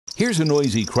Here's a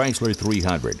noisy Chrysler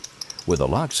 300 with a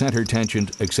lock center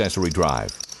tensioned accessory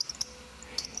drive.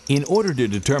 In order to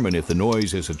determine if the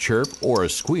noise is a chirp or a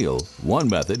squeal, one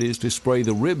method is to spray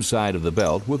the rib side of the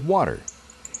belt with water.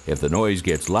 If the noise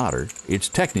gets louder, it's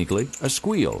technically a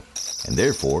squeal, and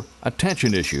therefore a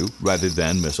tension issue rather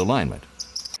than misalignment.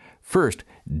 First,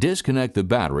 disconnect the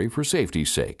battery for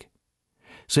safety's sake.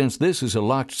 Since this is a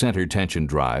locked center tension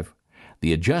drive,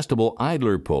 the adjustable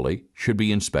idler pulley should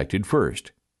be inspected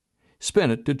first.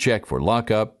 Spin it to check for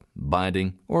lockup,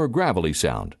 binding, or gravelly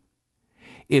sound.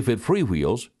 If it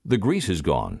freewheels, the grease is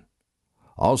gone.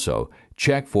 Also,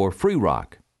 check for free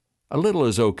rock. A little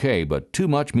is okay, but too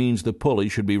much means the pulley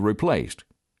should be replaced.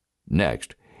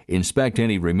 Next, inspect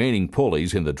any remaining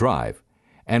pulleys in the drive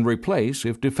and replace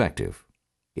if defective.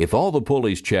 If all the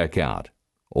pulleys check out,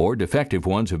 or defective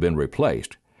ones have been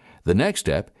replaced, the next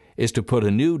step is to put a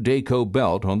new Dayco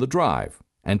belt on the drive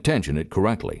and tension it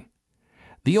correctly.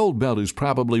 The old belt is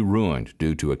probably ruined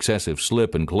due to excessive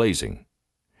slip and glazing.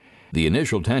 The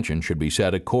initial tension should be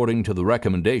set according to the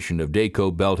recommendation of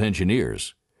Dayco belt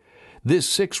engineers. This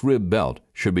 6-rib belt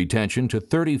should be tensioned to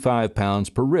 35 pounds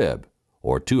per rib,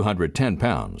 or 210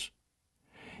 pounds.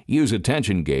 Use a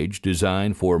tension gauge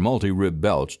designed for multi-rib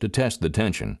belts to test the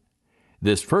tension.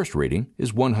 This first reading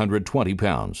is 120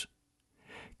 pounds.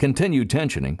 Continue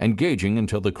tensioning and gauging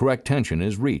until the correct tension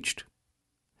is reached.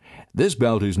 This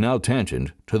belt is now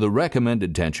tensioned to the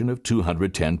recommended tension of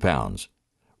 210 pounds.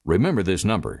 Remember this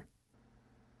number.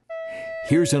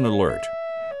 Here's an alert.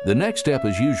 The next step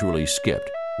is usually skipped,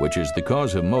 which is the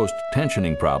cause of most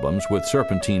tensioning problems with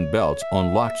serpentine belts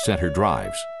on locked center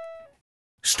drives.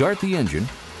 Start the engine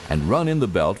and run in the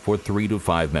belt for 3 to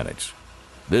 5 minutes.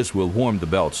 This will warm the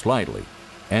belt slightly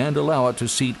and allow it to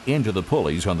seat into the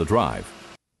pulleys on the drive.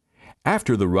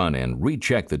 After the run-in,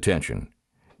 recheck the tension.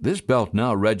 This belt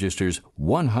now registers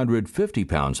 150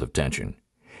 pounds of tension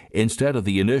instead of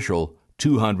the initial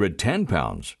 210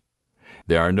 pounds.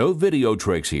 There are no video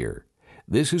tricks here.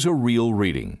 This is a real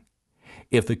reading.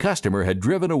 If the customer had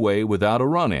driven away without a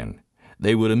run-in,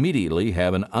 they would immediately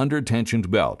have an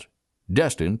under-tensioned belt,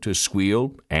 destined to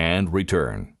squeal and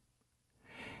return.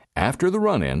 After the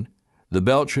run-in, the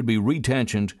belt should be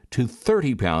retensioned to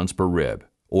 30 pounds per rib,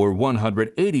 or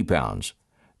 180 pounds.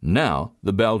 Now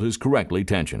the belt is correctly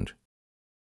tensioned.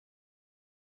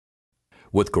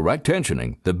 With correct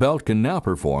tensioning, the belt can now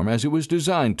perform as it was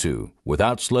designed to,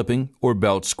 without slipping or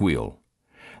belt squeal.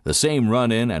 The same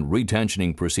run-in and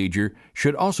retensioning procedure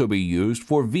should also be used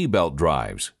for V-belt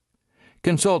drives.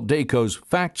 Consult Dayco's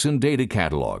Facts and Data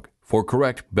Catalog for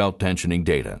correct belt tensioning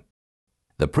data.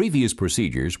 The previous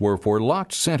procedures were for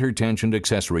locked center tensioned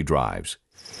accessory drives.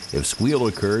 If squeal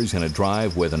occurs in a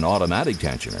drive with an automatic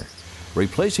tensioner,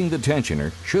 replacing the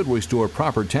tensioner should restore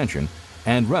proper tension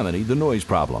and remedy the noise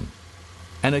problem.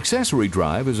 An accessory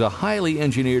drive is a highly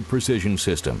engineered precision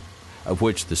system, of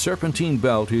which the serpentine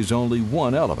belt is only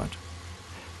one element.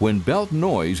 When belt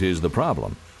noise is the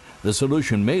problem, the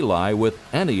solution may lie with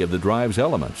any of the drive's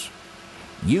elements.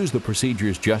 Use the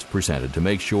procedures just presented to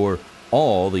make sure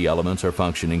all the elements are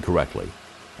functioning correctly,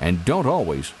 and don't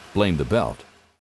always blame the belt.